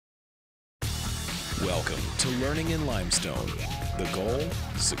Welcome to Learning in Limestone. The goal,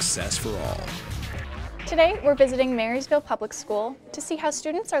 success for all. Today, we're visiting Marysville Public School to see how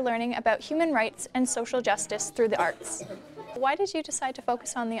students are learning about human rights and social justice through the arts. Why did you decide to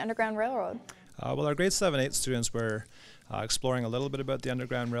focus on the Underground Railroad? Well, our grade 7-8 students were exploring a little bit about the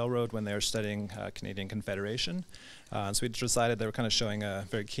Underground Railroad when they were studying Canadian Confederation. So we decided they were kind of showing a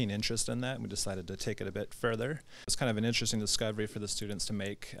very keen interest in that, and we decided to take it a bit further. It's kind of an interesting discovery for the students to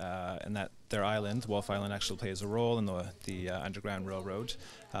make, in that their island, Wolfe Island, actually plays a role in the Underground Railroad.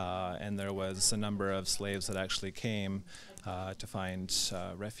 And there was a number of slaves that actually came to find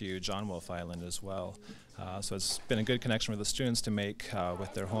refuge on Wolfe Island as well. So it's been a good connection with the students to make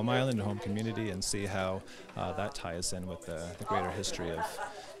with their home island and home community, and see how that ties in with the greater history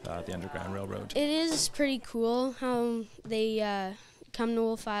of the Underground Railroad. It is pretty cool how they come to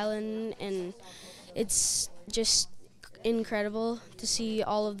Wolfe Island, and it's just incredible to see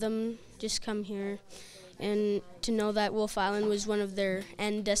all of them just come here, and to know that Wolfe Island was one of their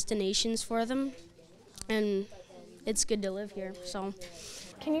end destinations for them, and it's good to live here. So.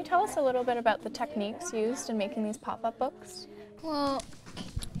 Can you tell us a little bit about the techniques used in making these pop-up books? Well,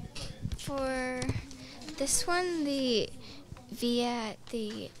 for this one, the V at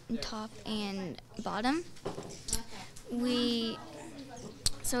the top and bottom,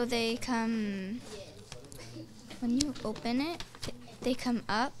 so they come, when you open it, they come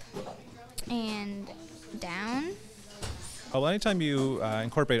up and down. Well, anytime you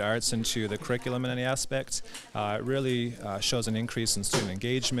incorporate arts into the curriculum in any aspect, it really shows an increase in student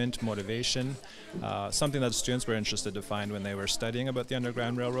engagement, motivation. Something that the students were interested to find when they were studying about the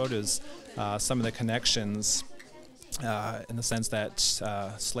Underground Railroad is some of the connections, in the sense that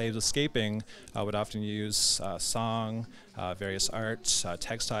slaves escaping would often use song, various arts,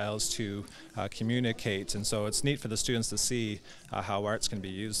 textiles to communicate, and so it's neat for the students to see how arts can be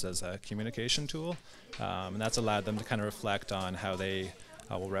used as a communication tool, and that's allowed them to kind of reflect on how they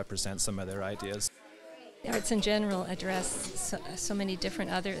will represent some of their ideas. Arts in general address so many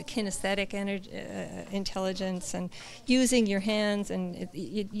different other kinesthetic intelligence, and using your hands, and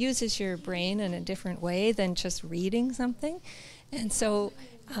it uses your brain in a different way than just reading something. And so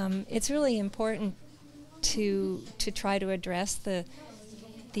it's really important to try to address the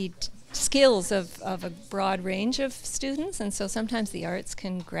skills of a broad range of students, and so sometimes the arts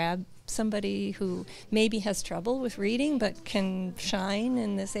can grab somebody who maybe has trouble with reading but can shine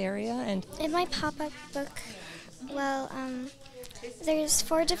in this area. And in my pop-up book, there's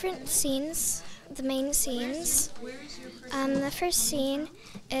 4 different scenes, the main scenes. The first scene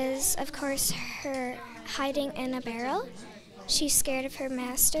is, of course, her hiding in a barrel. She's scared of her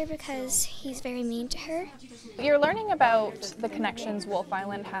master because he's very mean to her. You're learning about the connections Wolfe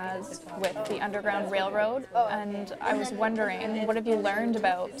Island has with the Underground Railroad, and I was wondering, what have you learned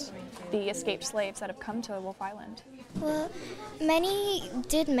about the escaped slaves that have come to Wolfe Island? Well, many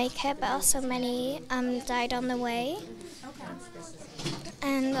did make it, but also many died on the way.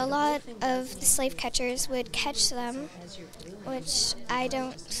 And a lot of the slave catchers would catch them, which I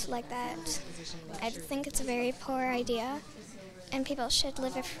don't like that. I think it's a very poor idea, and people should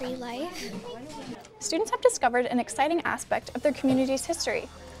live a free life. Students have discovered an exciting aspect of their community's history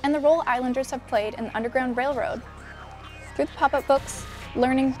and the role Islanders have played in the Underground Railroad. Through the pop-up books,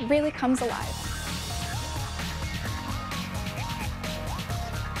 learning really comes alive.